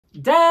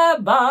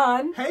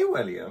Devon! Hey,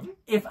 William.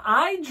 If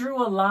I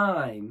drew a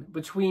line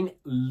between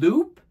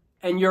Loop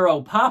and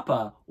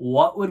Europapa,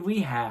 what would we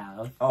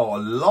have? Oh,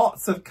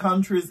 lots of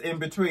countries in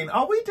between.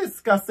 Are we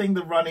discussing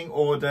the running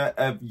order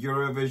of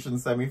Eurovision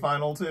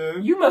semi-final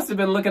 2? You must have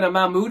been looking at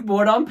my mood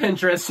board on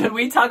Pinterest. Should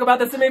we talk about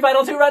the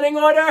semi-final 2 running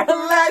order?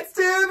 Let's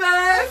do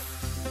this!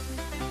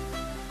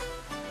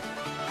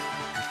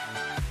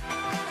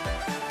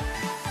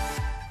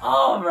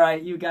 All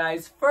right, you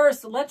guys.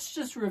 First, let's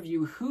just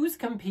review who's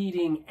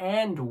competing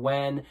and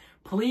when.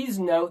 Please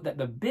note that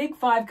the big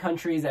 5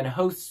 countries and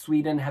host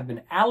Sweden have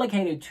been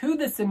allocated to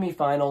the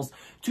semifinals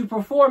to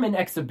perform an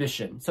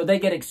exhibition. So they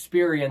get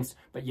experience,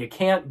 but you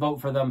can't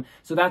vote for them.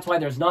 So that's why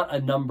there's not a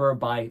number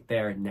by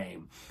their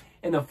name.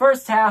 In the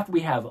first half, we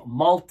have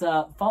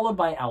Malta, followed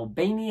by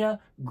Albania,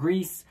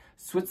 Greece,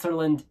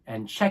 Switzerland,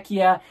 and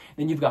Czechia.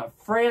 Then you've got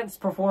France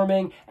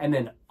performing, and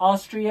then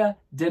Austria,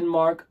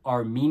 Denmark,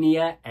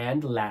 Armenia,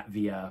 and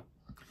Latvia.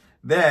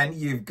 Then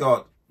you've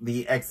got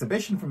the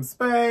exhibition from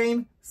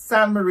Spain,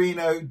 San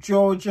Marino,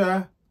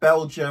 Georgia,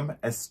 Belgium,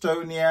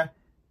 Estonia,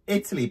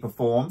 Italy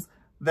performs,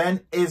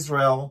 then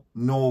Israel,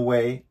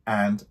 Norway,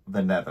 and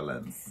the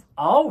Netherlands.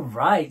 All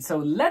right, so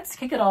let's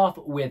kick it off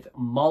with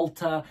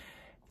Malta.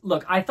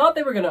 Look, I thought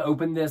they were going to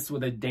open this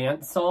with a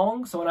dance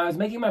song. So when I was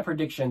making my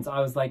predictions, I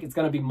was like, it's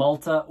going to be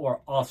Malta or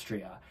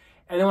Austria.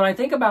 And then when I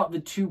think about the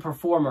 2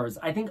 performers,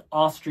 I think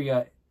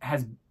Austria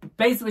has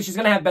basically, she's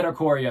going to have better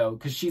choreo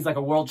because she's like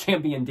a world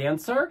champion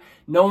dancer.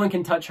 No one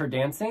can touch her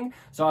dancing.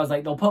 So I was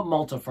like, they'll put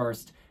Malta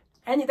first.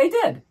 And they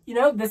did. You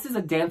know, this is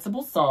a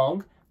danceable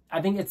song.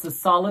 I think it's a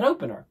solid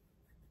opener.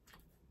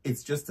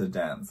 It's just a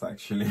dance,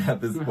 actually,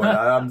 at this point.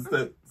 I'm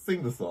just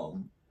sing the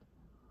song.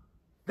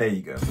 There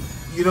you go.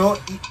 You know,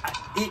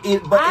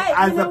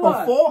 as a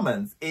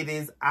performance, it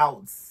is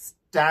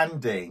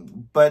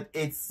outstanding. But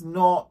it's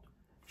not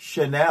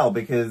Chanel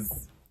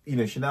because, you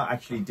know, Chanel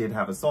actually did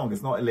have a song.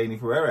 It's not Eleni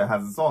Ferreira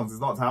has a song. It's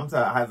not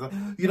Tamta has a,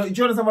 you know, do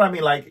you understand what I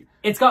mean? Like,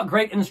 it's got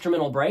great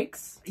instrumental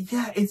breaks.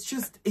 Yeah, it's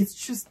just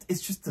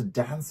a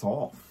dance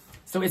off.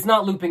 So it's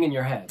not looping in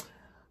your head.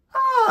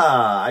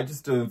 I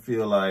just don't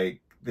feel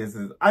like this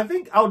is. I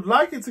think I would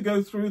like it to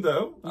go through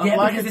though. Yeah,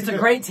 like because it's a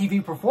great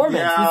TV performance.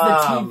 Yeah, this is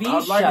a TV show.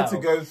 I'd like it to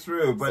go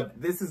through,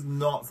 but this is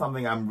not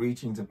something I'm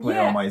reaching to play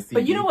on my CD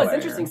But you know what's player.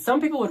 interesting?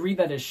 Some people would read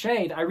that as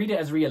shade. I read it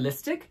as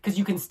realistic because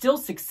you can still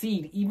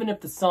succeed even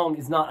if the song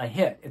is not a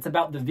hit. It's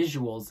about the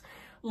visuals.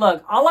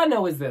 Look, all I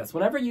know is this.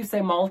 Whenever you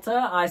say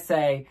Malta, I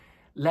say,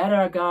 let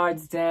our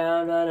guards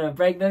down and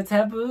break the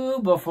taboo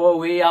before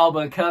we all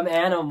become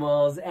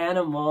animals,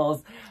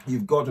 animals.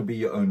 You've got to be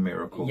your own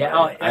miracle.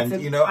 Yeah,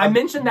 and you know, I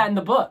mentioned that in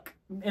the book.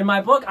 In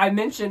my book, I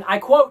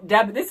quote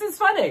Deb. This is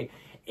funny.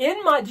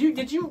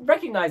 Did you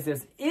recognize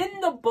this? In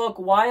the book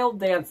Wild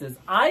Dances,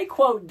 I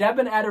quote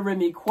Devon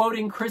Adarimi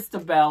quoting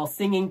Christabel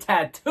singing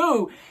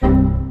Tattoo.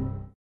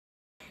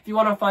 If you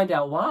want to find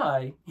out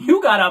why,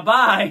 you gotta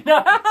buy.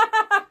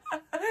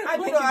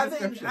 And, you know, I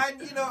think,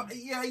 and you know,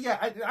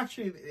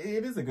 actually,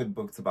 it is a good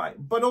book to buy.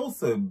 But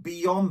also,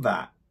 beyond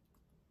that,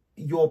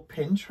 your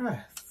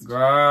Pinterest.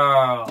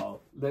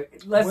 Girl.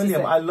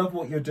 William, I love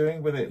what you're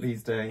doing with it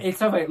these days. It's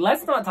so funny.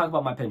 Let's not talk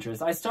about my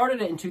Pinterest. I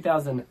started it in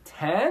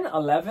 2010,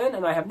 11,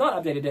 and I have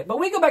not updated it. But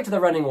we go back to the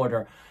running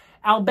order.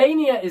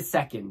 Albania is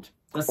second.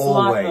 The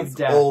slot of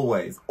death.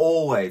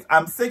 Always.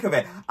 I'm sick of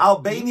it.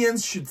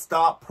 Albanians should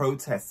start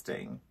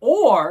protesting.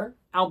 Or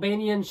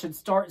Albanians should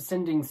start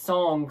sending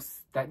songs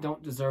that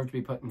don't deserve to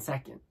be put in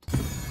second.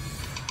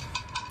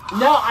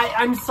 No,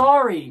 I'm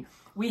sorry.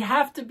 We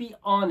have to be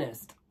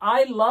honest.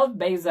 I love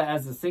Beza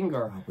as a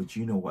singer. Oh, but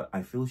you know what?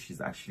 I feel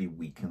she's actually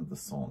weakened the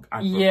song.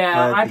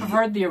 I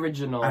preferred the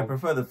original. I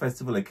prefer the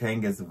Festival of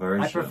Kangas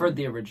version. I preferred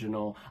the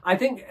original. I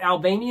think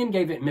Albanian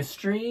gave it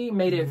mystery,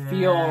 made it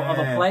feel of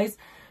a place.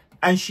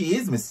 And she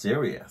is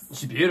mysterious.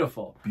 She's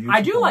beautiful.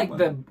 I do like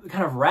the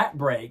kind of rap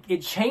break.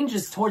 It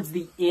changes towards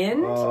the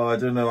end. Oh, I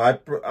don't know. I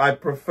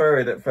prefer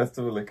it at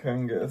Festival of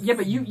Kangas. Yeah,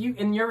 but you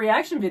in your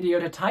reaction video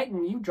to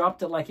Titan, you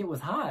dropped it like it was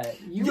hot.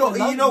 You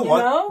know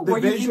what? Were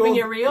you keeping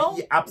it real?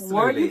 Yeah, absolutely.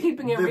 Were you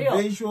keeping it real?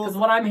 Because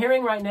what I'm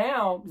hearing right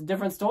now is a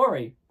different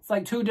story. It's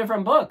like 2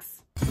 different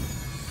books.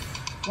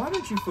 Why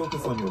don't you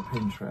focus on your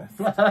Pinterest?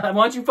 Why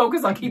don't you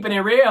focus on keeping it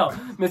real?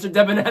 Mr.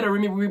 Debonair,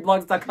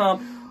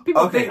 Wiwibloggs.com.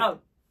 People think...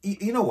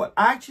 You know what?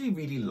 I actually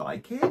really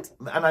like it.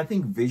 And I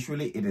think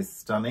visually it is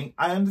stunning.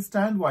 I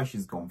understand why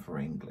she's gone for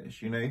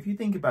English. You know, if you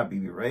think about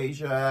Bibi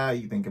Rexha,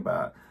 you think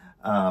about,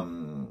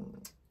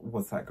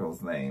 what's that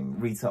girl's name?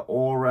 Rita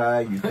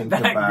Ora. You think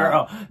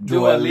about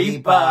Dua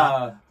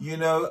Lipa. You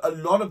know, a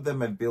lot of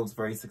them have built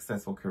very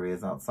successful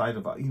careers outside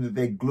of that. You know,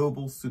 they're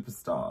global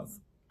superstars.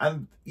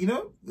 And, you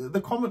know,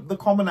 the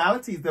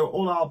commonalities, they're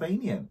all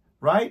Albanian,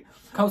 right?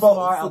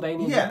 Kosovar,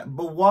 Albanian. Yeah,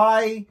 but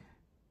why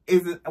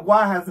hasn't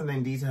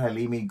Ndita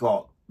Halimi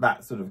got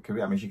that sort of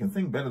career? I mean, she can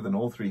sing better than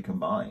all 3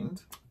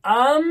 combined.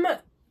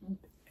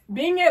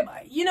 Being able,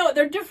 you know,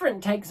 they're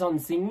different takes on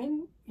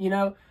singing, you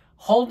know,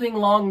 holding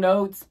long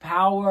notes,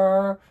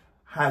 power.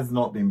 has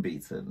not been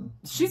beaten.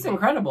 She's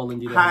incredible,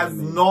 Lindita Has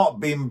Halimi. not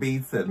been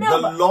beaten.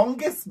 No, the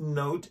longest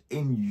note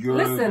in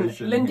Eurovision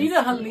Listen,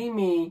 Lindita history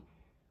Halimi...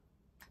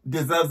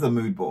 deserves a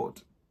mood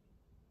board.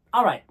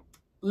 All right,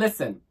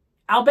 listen.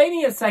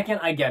 Albania's second,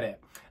 I get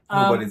it.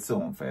 No, but it's so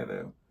unfair,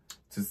 though,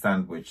 to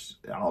sandwich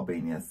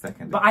Albania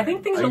second. But I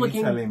think things are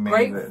looking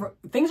great.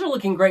 Things are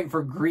looking great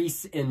for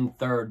Greece in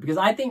third, because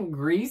I think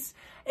Greece,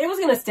 it was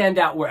going to stand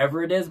out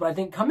wherever it is, but I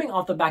think coming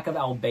off the back of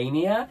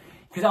Albania,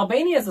 because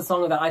Albania is a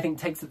song that I think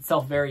takes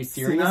itself very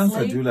seriously. Sinan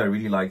Sadula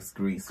really likes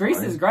Greece.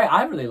 Greece is great.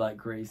 I really like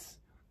Greece.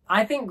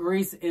 I think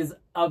Greece is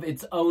of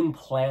its own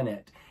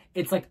planet.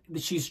 It's like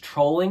she's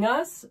trolling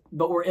us,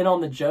 but we're in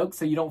on the joke,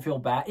 so you don't feel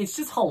bad. It's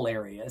just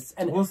hilarious.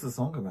 And what's the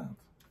song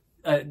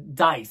about?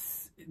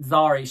 Dice.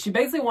 Zari. She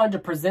basically wanted to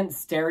present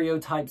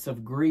stereotypes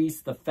of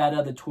Greece, the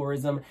feta, the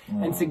tourism,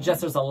 and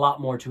suggest there's a lot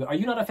more to it. Are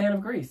you not a fan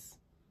of Greece?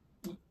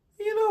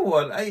 You know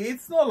what?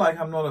 It's not like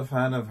I'm not a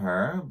fan of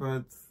her,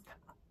 but...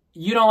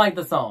 You don't like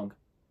the song?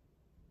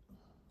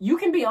 You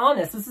can be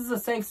honest. This is a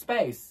safe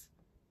space.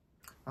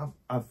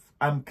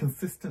 I'm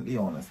consistently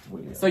honest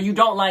with you. So you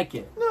don't like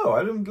it? No,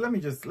 I don't. Let me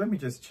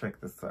just check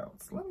this out.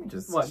 Let me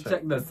just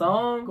check the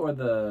song or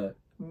the...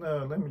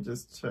 No, let me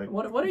just check.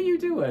 What are you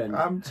doing?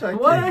 I'm checking.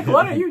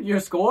 What are you? Your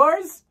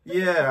scores?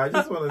 Yeah, I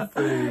just want to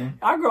see.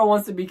 Our girl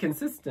wants to be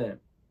consistent.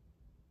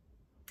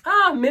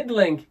 Ah,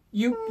 middling.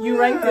 You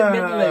ranked it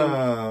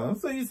middling.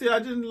 So you see, I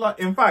didn't like.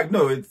 In fact,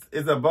 no,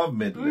 it's above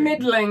middling.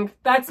 Middling.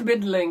 That's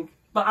middling.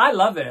 But I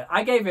love it.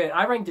 I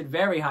ranked it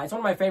very high. It's one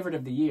of my favorite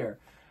of the year.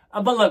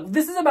 But look,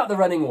 this is about the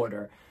running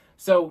order.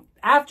 So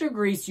after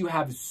Greece, you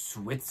have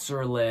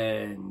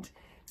Switzerland.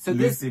 So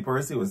Lucy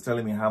Percy was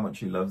telling me how much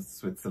she loves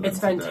Switzerland.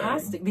 It's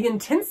fantastic. The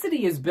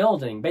intensity is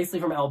building, basically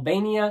from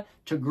Albania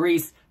to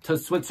Greece to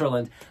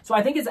Switzerland. So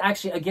I think it's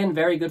actually, again,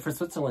 very good for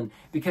Switzerland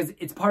because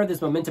it's part of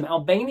this momentum.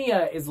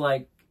 Albania is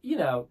like, you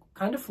know,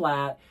 kind of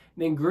flat.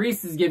 Then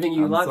Greece is giving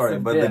you lots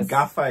of but this. the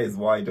Gaffa is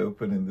wide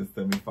open in the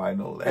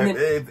semi-final.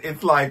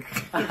 It's like...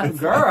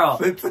 Girl.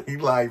 It's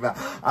like that.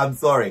 I'm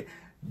sorry.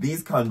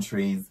 These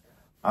countries...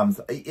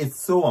 it's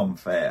so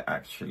unfair,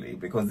 actually,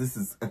 because this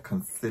is a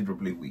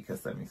considerably weaker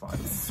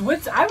semi-final.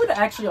 I would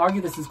actually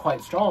argue this is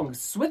quite strong.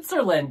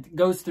 Switzerland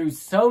goes through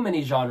so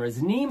many genres.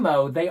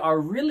 Nemo, they are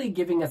really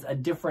giving us a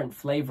different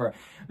flavor.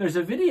 There's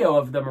a video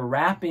of them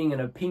rapping in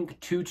a pink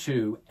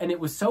tutu, and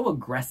it was so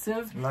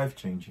aggressive.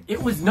 Life-changing.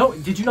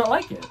 Did you not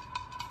like it?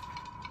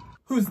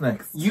 Who's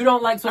next? You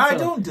don't like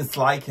Switzerland? I don't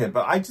dislike it,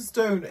 but I just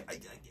don't,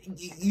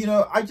 you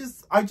know, I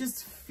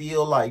just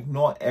feel like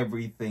not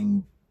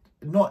everything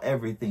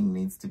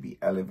needs to be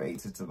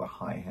elevated to the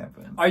high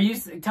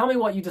heavens. Tell me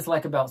what you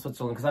dislike about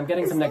Switzerland, because I'm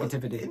getting some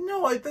negativity.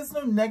 No, there's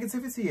no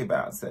negativity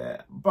about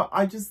it, but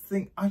I just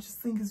think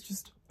it's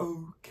just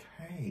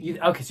okay.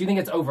 Okay, so you think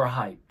it's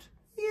overhyped?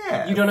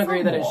 Yeah. You don't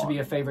agree that it should be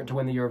a favorite to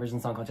win the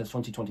Eurovision Song Contest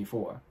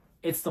 2024?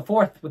 It's the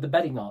fourth with the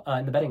betting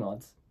in the betting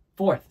odds.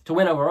 Fourth to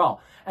win overall.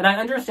 And I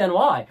understand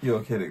why.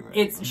 You're kidding me.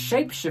 It's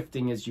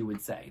shape-shifting, as you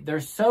would say.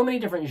 There's so many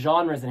different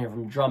genres in here,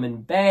 from drum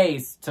and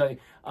bass to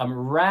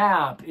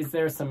rap. Is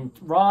there some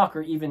rock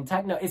or even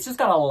techno? It's just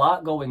got a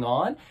lot going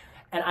on.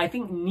 And I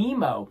think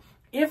Nemo,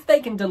 if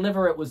they can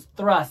deliver it with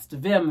thrust,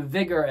 vim,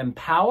 vigor, and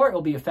power,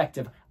 it'll be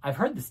effective. I've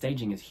heard the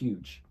staging is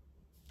huge.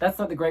 That's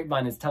what the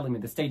grapevine is telling me.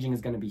 The staging is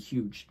going to be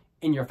huge,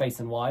 in your face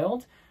and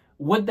wild.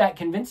 Would that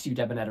convince you,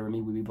 Debonetta or me,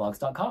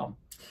 Wiwibloggs.com?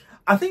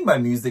 I think my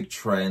music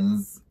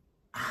trends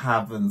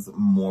haven't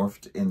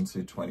morphed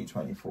into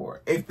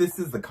 2024. If this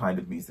is the kind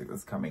of music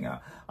that's coming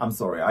out, I'm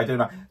sorry, I don't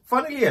know.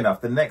 Funnily enough,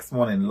 the next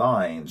one in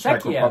line,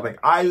 Czech Republic,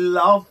 I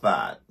love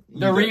that.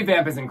 The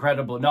revamp is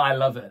incredible. No, I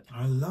love it.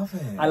 I love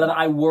it. I love it.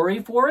 I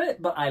worry for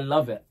it, but I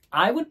love it.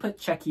 I would put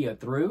Czechia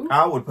through.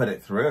 I would put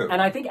it through.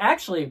 And I think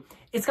actually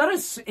it's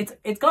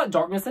got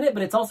darkness in it,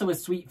 but it's also a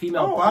sweet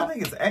female pop. I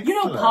think it's excellent. You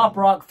know, pop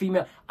rock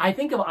female. I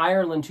think of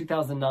Ireland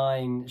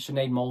 2009,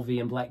 Sinead Mulvey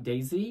and Black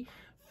Daisy.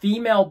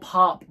 Female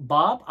pop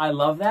bop. I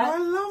love that. I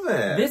love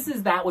it. This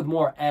is that with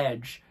more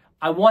edge.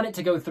 I want it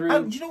to go through.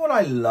 And you know what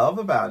I love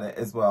about it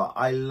as well?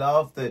 I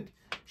love that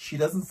she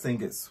doesn't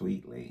sing it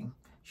sweetly.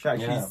 She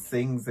actually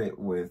sings it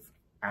with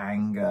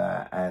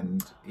anger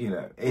and, you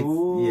know,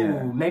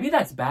 it's, Maybe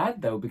that's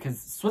bad, though,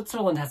 because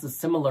Switzerland has a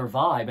similar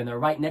vibe, and they're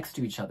right next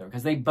to each other,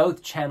 because they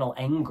both channel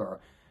anger.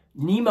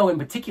 Nemo, in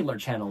particular,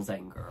 channels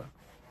anger.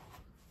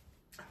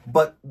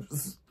 But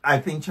I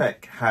think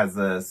Czech has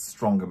a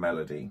stronger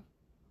melody.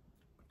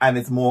 And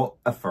it's more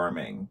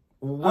affirming.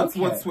 What's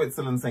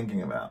Switzerland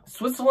thinking about?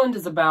 Switzerland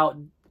is about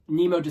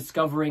Nemo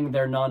discovering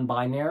their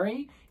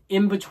non-binary.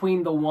 In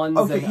between the ones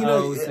and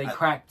O's, they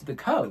cracked the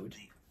code.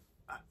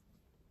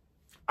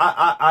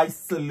 I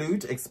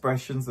salute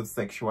expressions of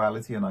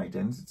sexuality and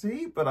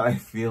identity, but I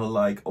feel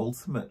like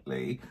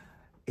ultimately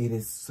it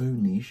is so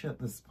niche at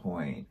this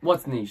point.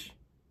 What's niche?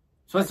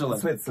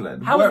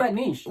 Switzerland. How is that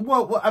niche?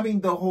 Well, I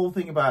mean, the whole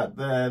thing about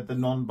the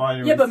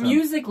non-binary. Yeah, but stuff.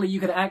 Musically, you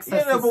can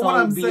access the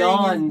song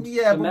beyond.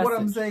 What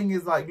I'm saying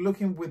is like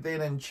looking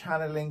within and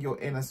channeling your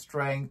inner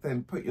strength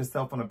and put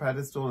yourself on a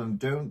pedestal and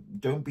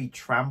don't be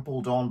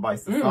trampled on by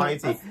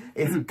society.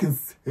 It's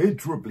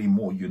considerably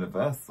more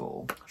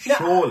universal.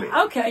 Surely.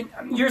 Okay,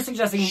 you're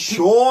suggesting.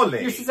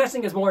 Surely. You're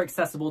suggesting it's more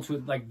accessible to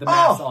like the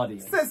mass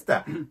audience.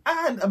 Sister,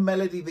 and a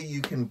melody that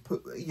you can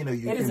put. You know,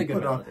 It is a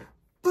good melody.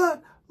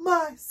 But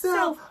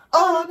myself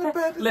on a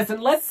bed.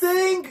 Listen, let's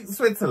sing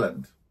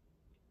Switzerland.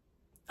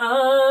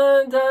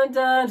 Dun,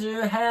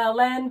 to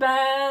hell and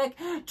back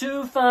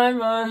to find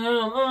my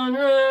home.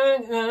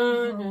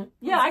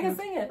 Yeah, I can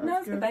sing it.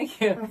 No,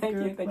 thank you.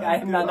 Thank you. I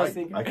am not a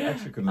singer. I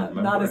actually couldn't remember.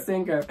 I'm not a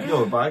singer.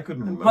 No, but I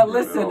couldn't remember. But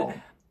listen,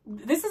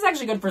 this is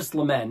actually good for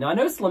Slamen. Now, I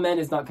know Slamen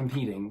is not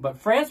competing, but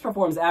France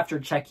performs after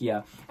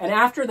Czechia. And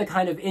after the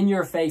kind of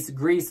in-your-face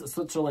Greece,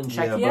 Switzerland,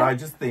 Czechia, but I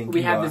just think,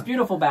 we have this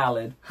beautiful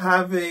ballad.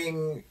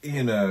 Having,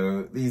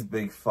 these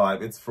big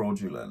five, it's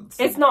fraudulent.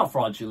 It's not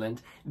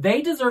fraudulent.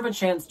 They deserve a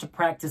chance to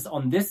practice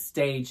on this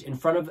stage in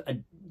front of a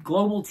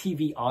global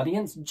TV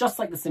audience, just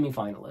like the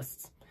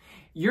semifinalists.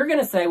 You're going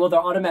to say, well,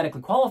 they're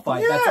automatically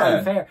qualified. Yeah. That's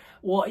unfair.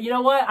 Well, you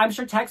know what? I'm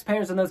sure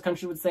taxpayers in those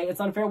countries would say,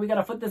 it's unfair. We got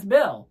to foot this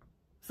bill.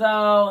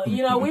 So,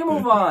 we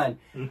move on.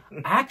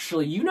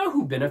 Actually, you know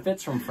who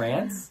benefits from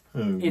France?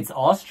 It's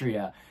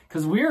Austria.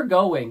 Because we're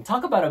going,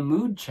 talk about a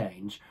mood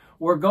change.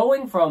 We're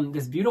going from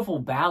this beautiful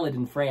ballad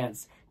in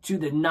France to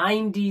the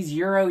 90s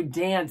Euro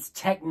dance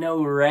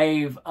techno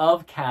rave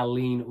of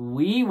Kalin.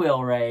 We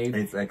will rave.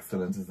 It's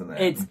excellent, isn't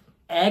it? It's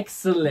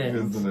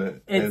excellent. Isn't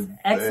it? It's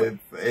excellent.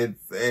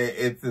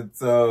 It's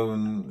its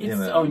own, Its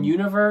own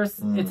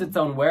universe. It's its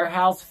own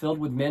warehouse filled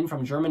with men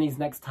from Germany's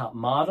Next Top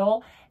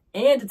Model.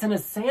 And it's in a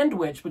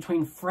sandwich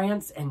between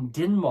France and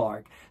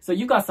Denmark. So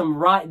you got some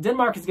rye.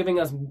 Denmark is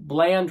giving us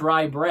bland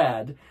rye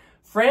bread.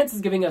 France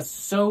is giving us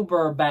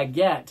sober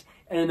baguette.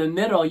 And in the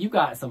middle, you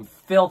got some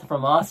filth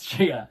from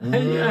Austria.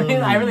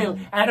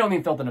 I don't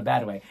mean filth in a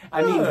bad way.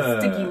 I mean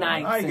sticky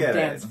nights and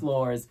dance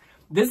floors.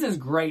 This is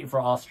great for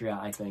Austria,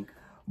 I think.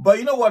 But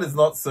you know what is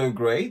not so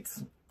great?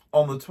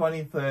 On the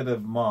 23rd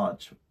of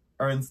March,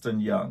 Ernst &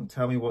 Young,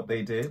 tell me what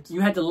they did. You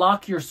had to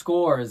lock your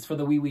scores for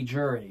the Wiwi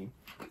jury.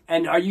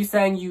 And are you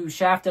saying you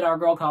shafted our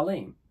girl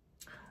Colleen?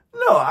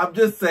 No, I'm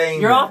just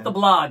saying... You're off the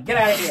blog. Get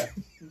out of here.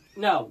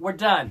 No, we're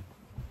done.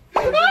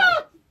 We're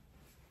done.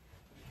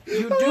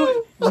 You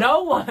do...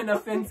 No one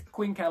offends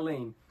Queen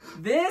Colleen.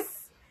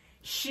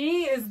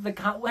 She is the...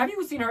 Have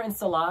you seen her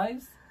Insta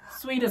Lives?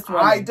 Sweetest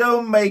woman. I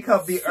don't make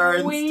up the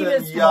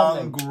Ernst &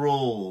 Young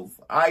rules.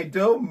 I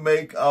don't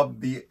make up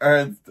the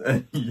Ernst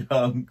 &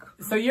 Young.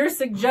 So you're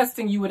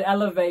suggesting you would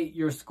elevate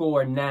your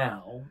score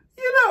now?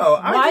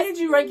 Why did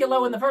you rank it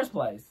low in the first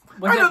place?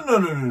 No.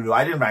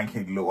 I didn't rank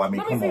it low. I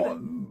mean,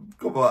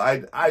 come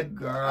on.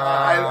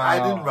 I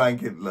didn't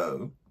rank it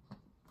low.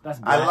 That's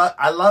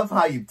I love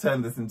how you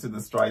turn this into the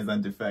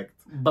Streisand effect.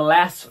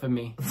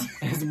 Blasphemy.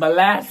 It's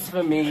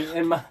blasphemy.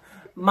 And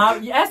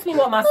ask me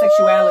what my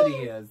sexuality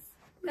is.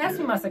 Ask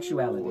me my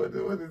sexuality.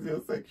 What is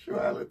your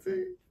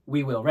sexuality?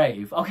 We will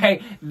rave.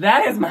 Okay,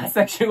 that is my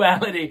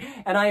sexuality,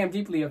 and I am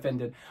deeply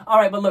offended. All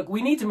right, but look,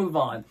 we need to move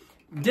on.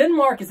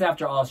 Denmark is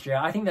after Austria.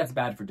 I think that's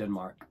bad for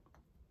Denmark.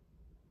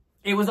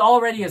 It was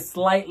already a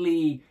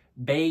slightly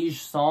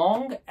beige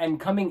song, and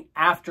coming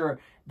after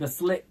the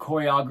slick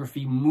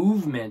choreography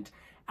movement,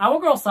 our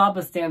girl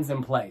Saba stands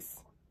in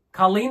place.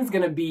 Colleen's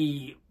going to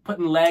be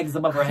putting legs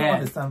above her head. I don't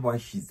understand why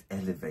she's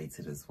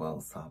elevated as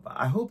well, Saba.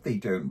 I hope they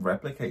don't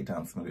replicate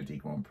Dance Melody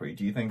Grand Prix.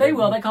 Do you think they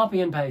will? They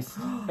copy and paste.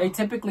 They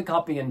typically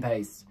copy and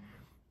paste.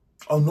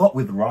 Oh, not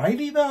with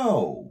Riley,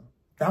 though.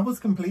 That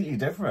was completely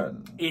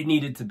different. It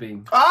needed to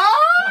be. Ah!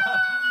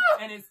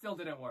 And it still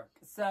didn't work.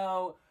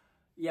 So,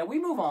 yeah, we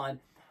move on.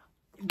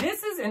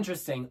 This is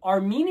interesting.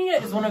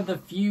 Armenia is one of the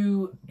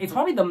few, it's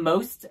probably the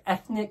most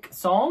ethnic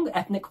song,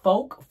 ethnic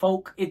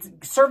folk. It's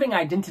serving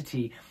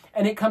identity.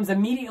 And it comes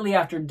immediately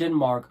after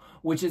Denmark,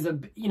 which is,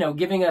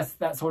 giving us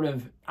that sort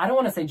of, I don't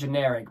want to say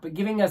generic, but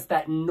giving us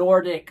that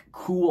Nordic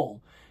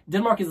cool.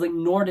 Denmark is like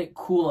Nordic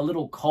cool, a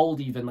little cold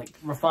even, like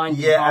refined.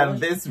 Yeah, and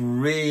this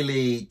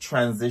really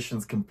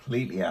transitions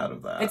completely out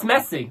of that. It's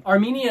messy.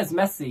 Armenia is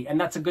messy, and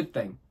that's a good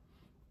thing.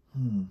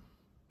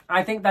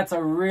 I think that's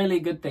a really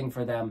good thing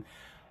for them.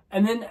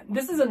 And then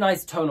this is a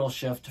nice tonal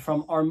shift.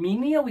 From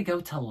Armenia, we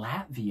go to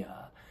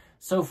Latvia.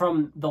 So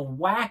from the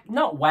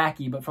not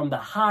wacky, but from the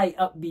high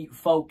upbeat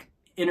folk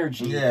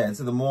energy. Yeah,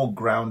 to the more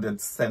grounded,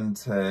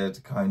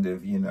 centered kind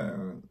of,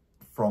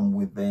 from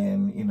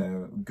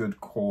within, good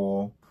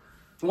core.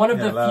 One of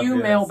the few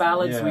male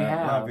ballads we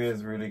have. Latvia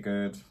is really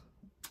good.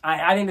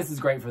 I think this is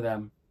great for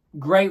them.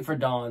 Great for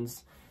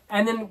Dons.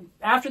 And then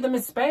after them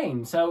is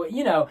Spain. So,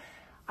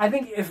 I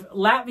think if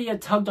Latvia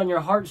tugged on your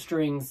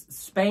heartstrings,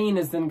 Spain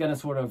is then going to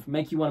sort of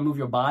make you want to move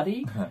your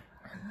body.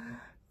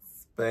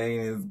 Spain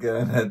is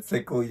going to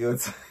tickle your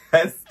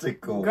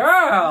testicles.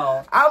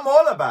 Girl! I'm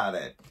all about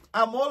it.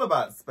 I'm all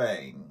about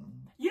Spain.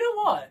 You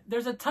know what?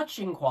 There's a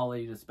touching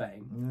quality to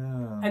Spain.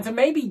 Yeah. And so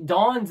maybe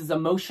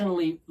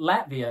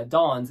Latvia,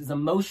 Dawns is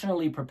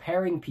emotionally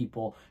preparing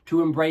people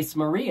to embrace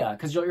Maria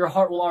because your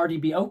heart will already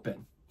be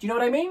open. Do you know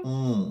what I mean?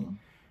 Mm.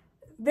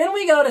 Then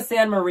we go to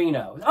San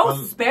Marino.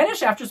 Oh,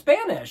 Spanish after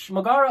Spanish.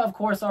 Megara, of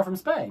course, are from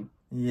Spain.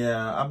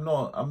 Yeah, I'm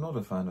not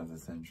a fan of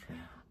this entry.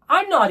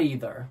 I'm not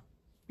either.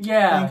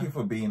 Yeah. Thank you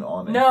for being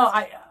honest. No,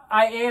 I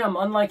am,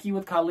 unlike you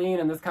with Colleen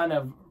and this kind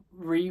of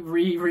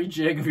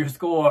rejig of your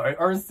score,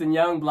 Ernst and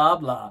Young, blah,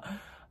 blah.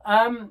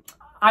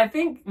 I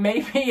think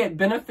maybe it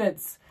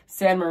benefits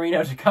San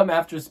Marino to come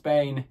after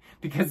Spain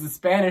because the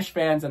Spanish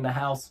fans in the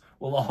house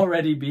will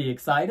already be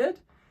excited.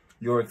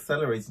 You're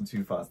accelerating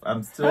too fast.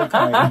 I'm still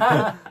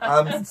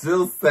I'm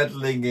still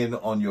settling in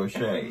on your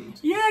shade.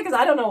 Yeah, because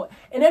I don't know.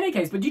 In any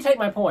case, but you take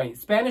my point.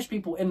 Spanish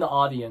people in the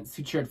audience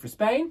who cheered for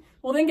Spain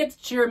will then get to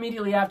cheer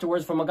immediately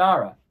afterwards for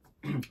Megara.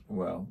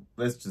 Well,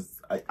 let's just...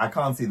 I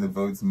can't see the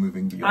votes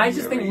moving beyond. I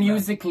just think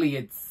musically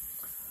it's...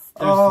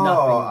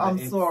 I'm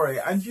sorry.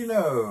 And you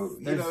know,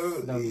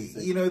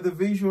 the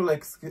visual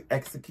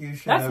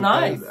execution. That's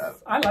nice.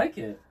 I like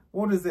it.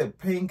 What is it?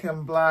 Pink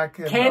and black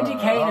and... Candy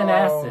cane and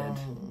acid.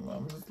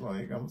 I'm just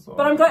like, I'm sorry.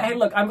 But I'm glad, hey,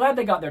 look, I'm glad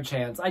they got their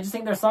chance. I just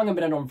think their song in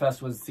Benidorm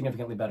Fest was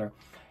significantly better.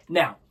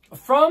 Now,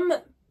 from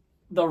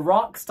the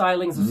rock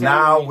stylings of San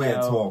Marino, we're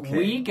talking.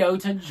 We go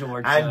to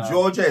Georgia. And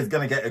Georgia is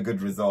going to get a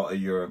good result at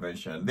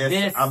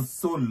Eurovision. I'm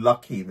so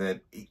lucky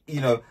that,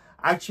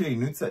 actually,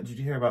 Nutsa, did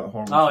you hear about the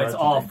horrible tragedy? It's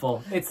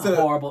awful. It's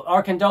horrible.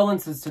 Our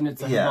condolences to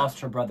Nutsa, who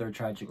lost her brother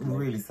tragically.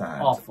 Really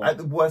sad. Awful. At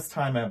the worst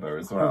time ever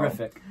as well.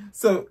 Horrific.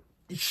 So,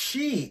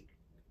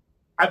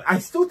 I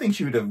still think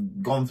she would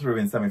have gone through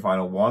in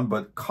semi-final 1,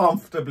 but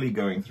comfortably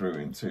going through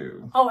in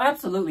 2. Oh,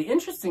 absolutely.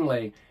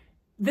 Interestingly,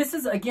 this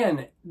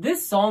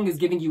song is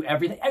giving you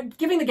everything,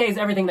 giving the gays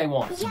everything they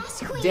want.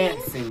 Yes, queen.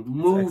 Dancing,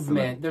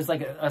 movement, there's like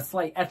a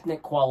slight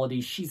ethnic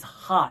quality. She's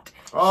hot.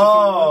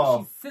 Oh.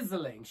 She's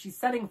sizzling. She's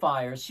setting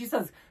fires. She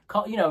says,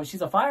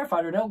 she's a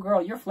firefighter. No,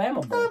 girl, you're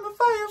flammable. I'm a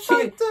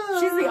firefighter.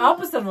 She's the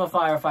opposite of a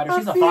firefighter.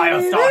 She's a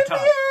fire starter.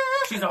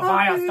 She's a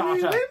fire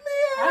starter.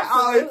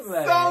 Oh, it's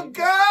so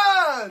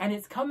good! And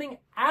it's coming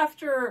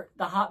after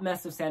the hot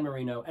mess of San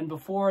Marino and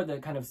before the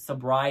kind of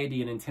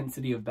sobriety and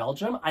intensity of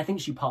Belgium. I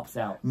think she pops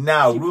out.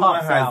 Now, rumor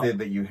has it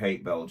that you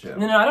hate Belgium.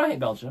 No, I don't hate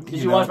Belgium.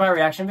 Did you watch my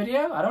reaction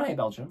video? I don't hate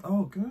Belgium.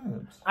 Oh,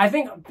 good. I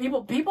think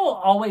people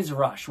always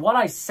rush. What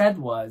I said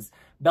was,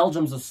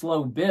 Belgium's a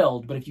slow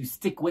build, but if you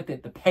stick with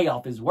it, the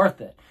payoff is worth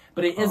it.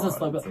 But it is a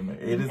slow build.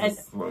 It is a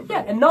slow build.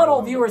 Yeah, and not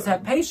all viewers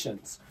have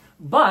patience.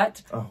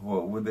 But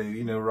with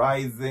the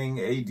rising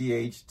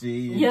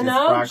ADHD,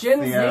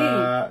 Gen Z,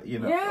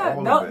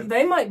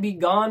 they might be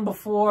gone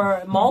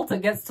before Malta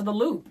gets to the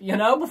loop.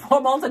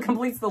 Before Malta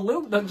completes the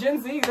loop, the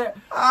Gen Z.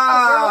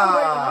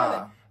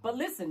 But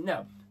listen,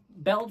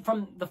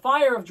 from the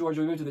fire of Georgia,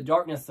 we move to the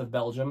darkness of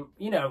Belgium.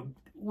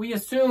 We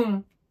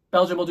assume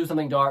Belgium will do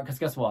something dark because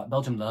guess what?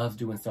 Belgium loves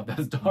doing stuff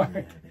that's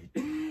dark.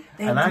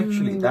 And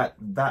actually, that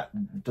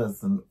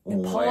doesn't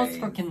always pause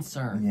for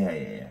concern.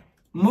 Yeah.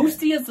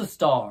 Musti is the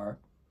star.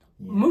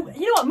 Yeah.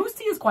 You know what?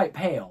 Musti is quite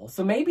pale,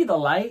 so maybe the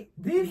light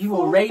he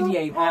will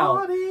radiate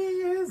out.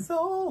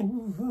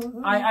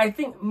 I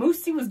think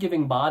Musti was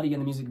giving body in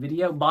the music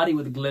video, body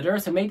with glitter.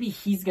 So maybe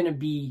he's gonna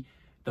be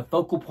the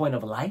focal point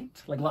of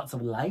light, like lots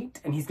of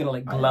light, and he's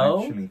gonna glow.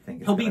 I actually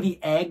think he'll be the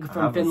egg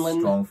from Finland. I have a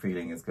strong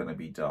feeling it's gonna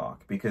be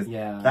dark because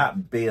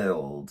that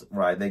build,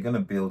 right? They're gonna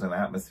build an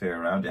atmosphere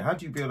around it. How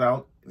do you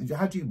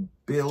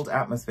build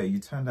atmosphere? You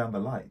turn down the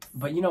lights.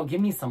 But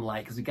give me some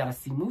light because we gotta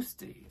see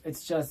Musti.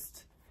 It's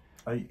just.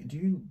 Do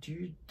you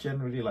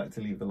generally like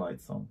to leave the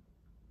lights on?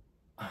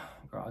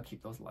 Girl, I'll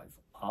keep those lights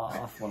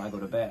off when I go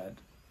to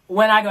bed.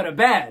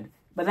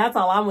 But that's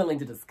all I'm willing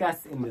to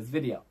discuss in this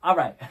video. All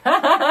right.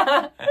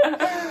 To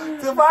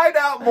find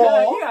out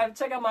more, you gotta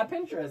check out my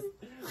Pinterest.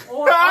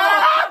 Or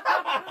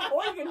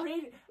you can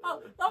read.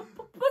 Let's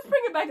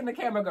bring it back in the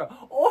camera,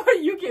 girl. Or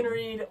you can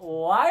read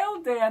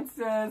Wild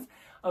Dances,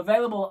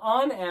 available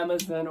on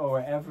Amazon or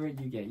wherever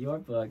you get your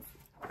books.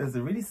 There's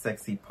a really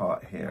sexy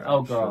part here.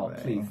 Oh, girl,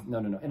 please.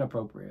 No.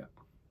 Inappropriate.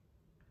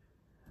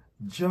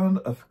 John,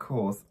 of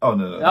course. Oh,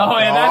 no. Oh,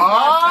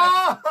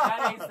 yeah, that's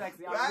that ain't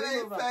sexy. That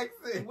ain't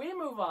sexy. We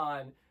move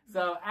on.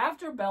 So,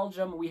 after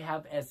Belgium, we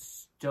have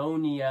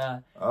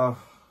Estonia.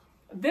 Oh.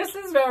 This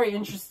is very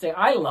interesting.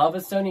 I love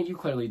Estonia. You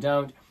clearly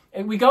don't.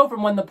 We go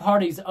from when the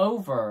party's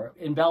over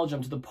in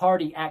Belgium to the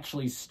party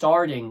actually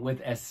starting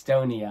with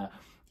Estonia.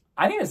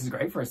 I think this is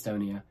great for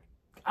Estonia.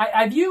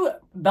 I view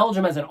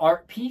Belgium as an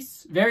art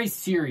piece, very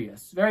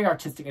serious, very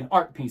artistic, an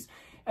art piece.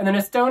 And then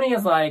Estonia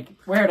is like,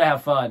 we're here to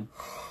have fun.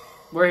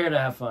 We're here to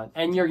have fun.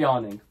 And you're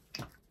yawning.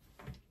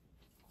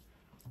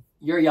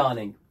 You're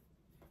yawning.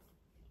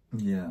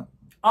 Yeah.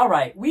 All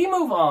right, we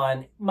move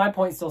on. My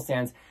point still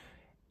stands.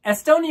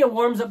 Estonia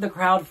warms up the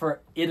crowd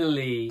for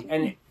Italy.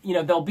 And,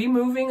 they'll be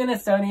moving in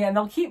Estonia and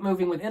they'll keep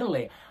moving with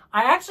Italy.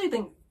 I actually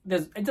think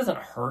it doesn't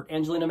hurt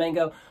Angelina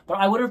Mango, but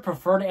I would have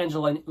preferred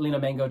Angelina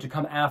Mango to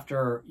come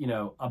after,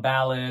 a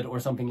ballad or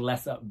something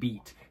less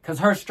upbeat. Because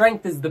her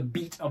strength is the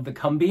beat of the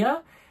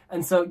cumbia.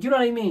 And so, you know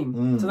what I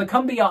mean? So the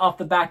cumbia off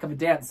the back of a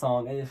dance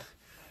song.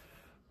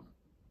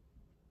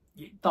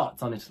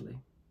 Thoughts on Italy?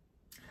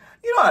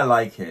 You know, I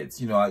like it.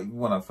 You know,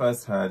 when I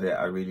first heard it,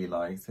 I really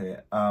liked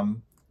it.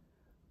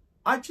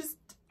 I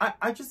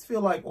just feel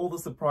like all the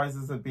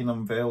surprises have been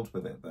unveiled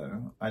with it,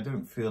 though. I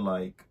don't feel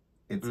like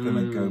it's going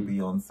to go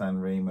beyond San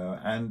Remo.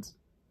 And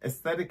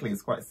aesthetically,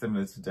 it's quite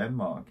similar to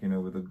Denmark, you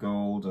know, with the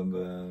gold and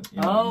the...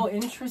 You know. Oh,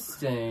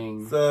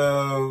 interesting.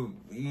 So,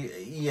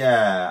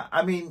 yeah.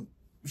 I mean,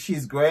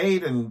 she's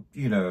great and,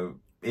 you know,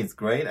 it's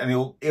great.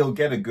 And it'll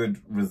get a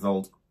good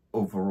result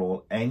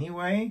overall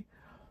anyway.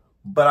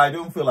 But I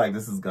don't feel like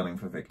this is gunning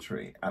for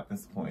victory at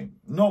this point.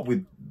 Not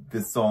with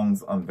the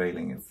song's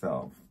unveiling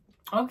itself.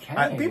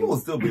 Okay. People will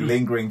still be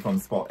lingering from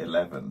spot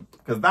 11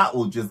 because that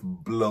will just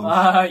blow.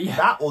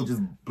 That will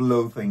just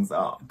blow things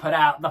up. Put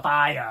out the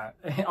fire.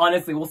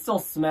 Honestly, we'll still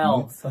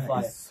smell the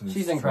fire. So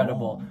she's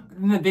incredible.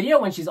 In the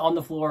video, when she's on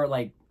the floor,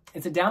 like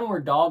it's a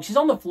downward dog. She's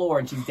on the floor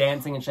and she's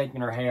dancing and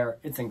shaking her hair.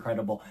 It's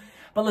incredible.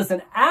 But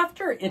listen,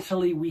 after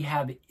Italy, we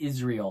have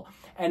Israel.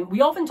 And we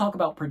often talk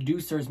about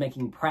producers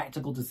making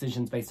practical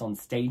decisions based on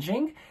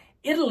staging.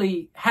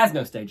 Italy has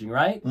no staging,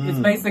 right? It's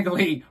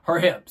basically her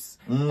hips.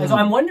 And so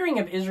I'm wondering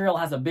if Israel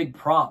has a big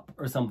prop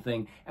or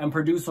something and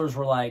producers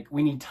were like,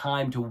 we need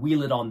time to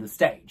wheel it on the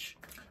stage.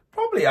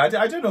 Probably. I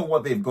don't know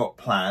what they've got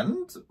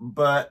planned,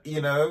 but,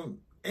 you know,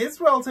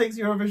 Israel takes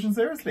Eurovision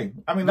seriously.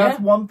 I mean, that's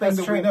one thing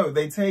that we know.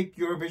 They take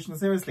Eurovision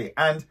seriously.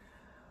 And,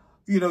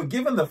 you know,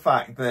 given the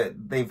fact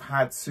that they've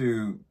had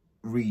to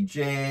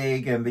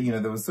rejig and, you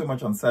know, there was so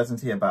much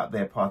uncertainty about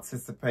their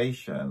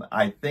participation,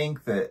 I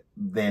think that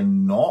they're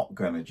not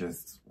going to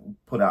just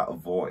put out a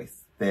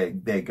voice. They're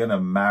going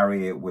to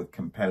marry it with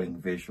compelling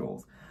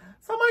visuals.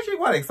 So I'm actually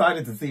quite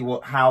excited to see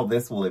how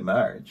this will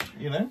emerge,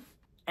 you know?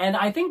 And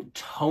I think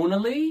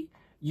tonally,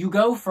 you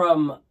go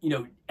from, you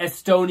know,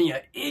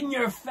 Estonia, in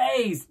your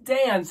face,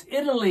 dance,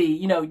 Italy,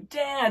 you know,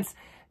 dance.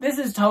 This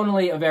is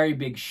tonally a very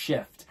big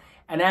shift.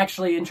 And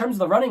actually, in terms of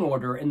the running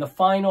order, in the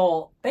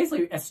final,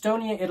 basically,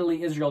 Estonia,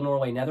 Italy, Israel,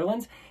 Norway,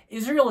 Netherlands,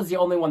 Israel is the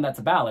only one that's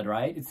a ballad,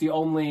 right? It's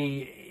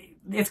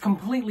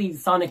completely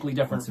sonically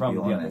different from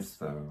the others. To be honest,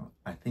 though,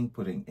 I think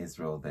putting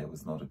Israel there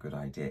was not a good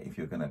idea if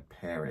you're going to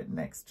pair it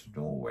next to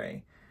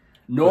Norway.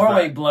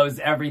 Norway blows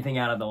everything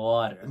out of the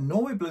water.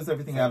 Norway blows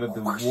everything out of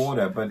the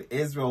water, but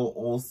Israel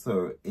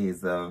also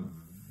is a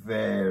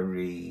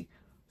very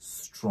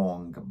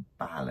strong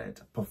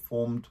ballad,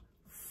 performed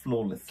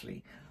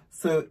flawlessly.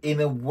 So in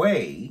a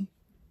way,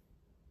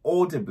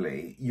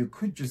 audibly, you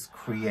could just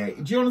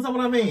create... Do you understand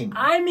what I mean?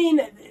 I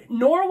mean,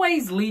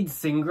 Norway's lead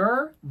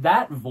singer,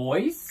 that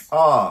voice...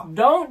 I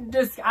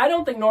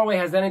don't think Norway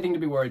has anything to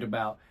be worried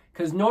about.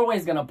 Because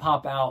Norway's going to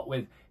pop out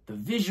with the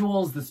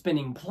visuals, the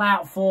spinning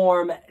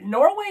platform.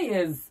 Norway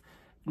is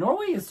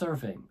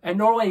surfing. And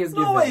Norway is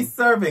giving. Norway's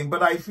serving,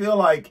 but I feel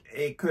like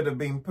it could have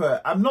been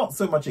put... I'm not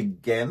so much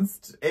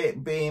against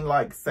it being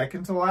like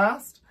second to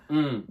last.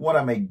 What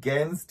I'm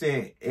against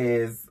it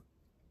is...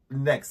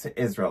 next to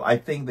Israel, I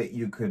think that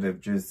you could have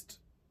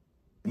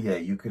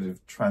you could have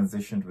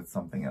transitioned with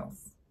something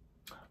else.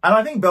 And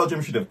I think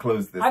Belgium should have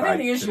closed this. I think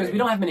the issue is we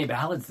don't have many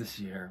ballads this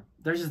year.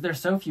 There's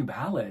so few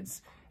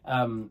ballads.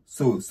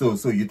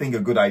 So you think a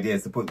good idea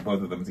is to put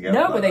both of them together?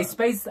 No,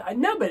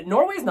 but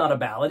Norway's not a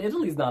ballad.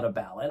 Italy's not a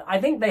ballad. I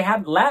think they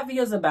have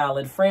Latvia's a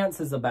ballad. France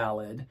is a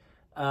ballad.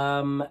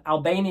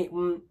 Albania,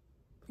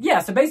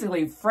 so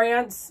basically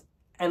France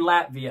and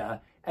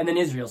Latvia. And then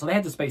Israel. So they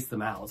had to space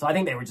them out. So I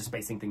think they were just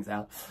spacing things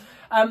out.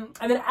 And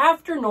then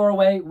after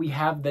Norway, we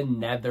have the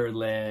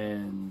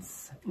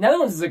Netherlands.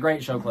 Netherlands is a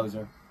great show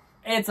closer.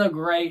 It's a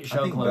great show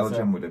closer. I think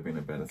Belgium would have been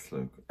a better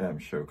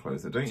show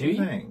closer, don't you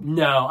think?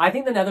 No, I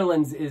think the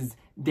Netherlands is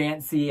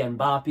dancey and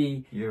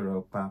boppy.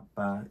 Europa.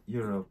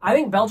 I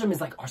think Belgium is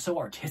like so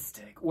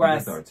artistic.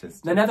 Whereas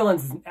the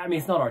Netherlands is, I mean,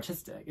 it's not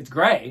artistic. It's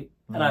great.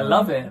 And I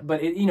love it.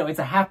 But, it's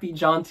a happy,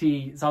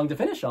 jaunty song to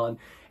finish on.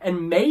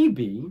 And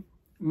maybe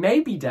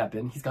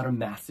Deppin, he's got a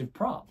massive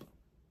prop.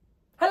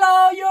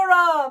 Hello,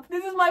 Europe!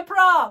 This is my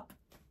prop!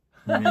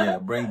 Yeah,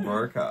 bring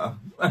Burka.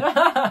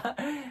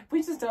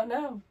 We just don't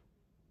know.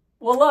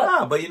 Well,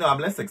 look. But I'm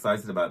less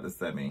excited about the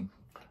semi.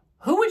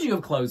 Who would you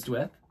have closed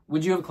with?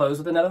 Would you have closed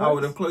with the Netherlands? I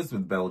would have closed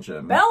with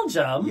Belgium.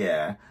 Belgium?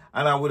 Yeah.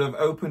 And I would have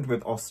opened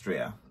with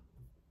Austria.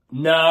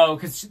 No,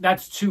 because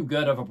that's too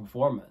good of a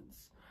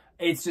performance.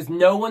 It's just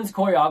no one's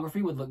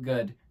choreography would look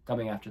good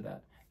coming after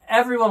that.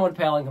 Everyone would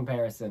pale in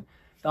comparison.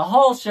 The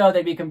whole show,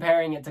 they'd be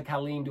comparing it to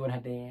Colleen doing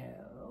her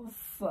dance.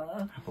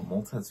 But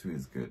Malta too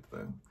is good,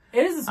 though.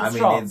 It is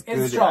strong.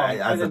 It's strong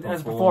as a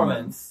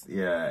performance.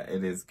 Yeah,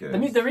 it is good.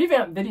 The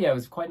revamped video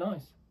is quite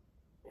nice.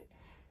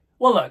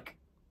 Well, look,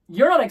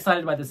 you're not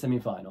excited about the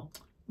semifinal.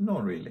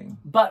 Not really.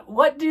 But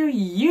what do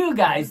you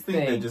guys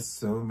think? There's just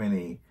so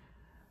many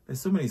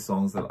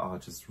songs that are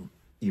just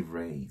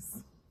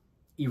erased.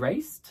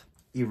 Erased?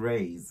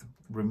 Erase,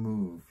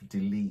 remove,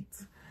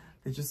 delete.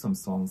 There's just some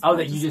songs. Oh,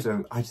 I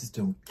just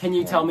don't. Can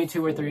you tell me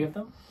 2 or 3 of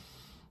them?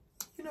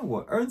 know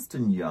what? Ernst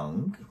and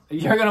Young.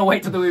 You're gonna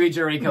wait till the Wiwi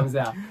jury comes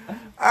out.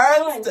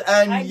 Ernst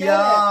and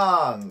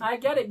Young. I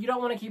get it. You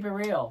don't want to keep it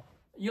real.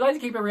 You like to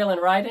keep it real in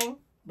writing,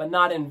 but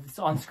not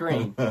on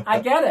screen. I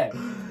get it.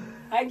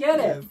 I get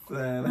it.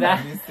 Listen,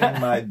 have you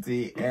seen my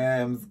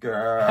DMs,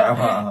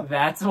 girl?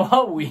 That's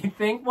what we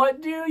think.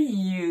 What do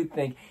you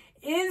think?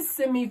 Is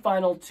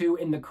semi-final 2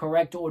 in the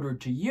correct order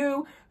to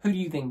you? Who do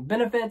you think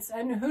benefits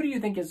and who do you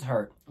think is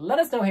hurt? Let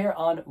us know here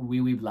on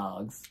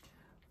Wiwibloggs.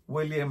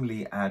 William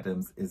Lee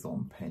Adams is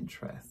on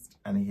Pinterest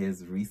and he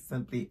has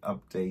recently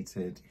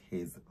updated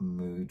his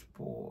mood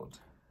board.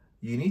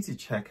 You need to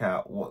check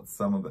out what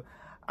some of the...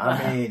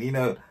 I mean, you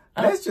know...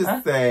 Let's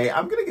just say,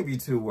 I'm going to give you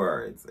 2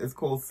 words. It's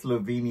called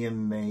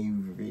Slovenian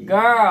Navy.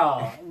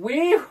 Girl,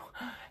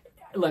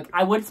 look,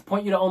 I would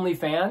point you to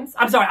OnlyFans.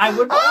 I'm sorry, I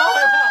would...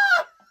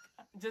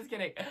 Just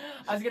kidding.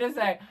 I was going to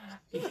say,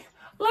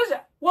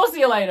 we'll see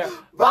you later.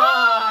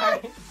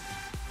 Bye.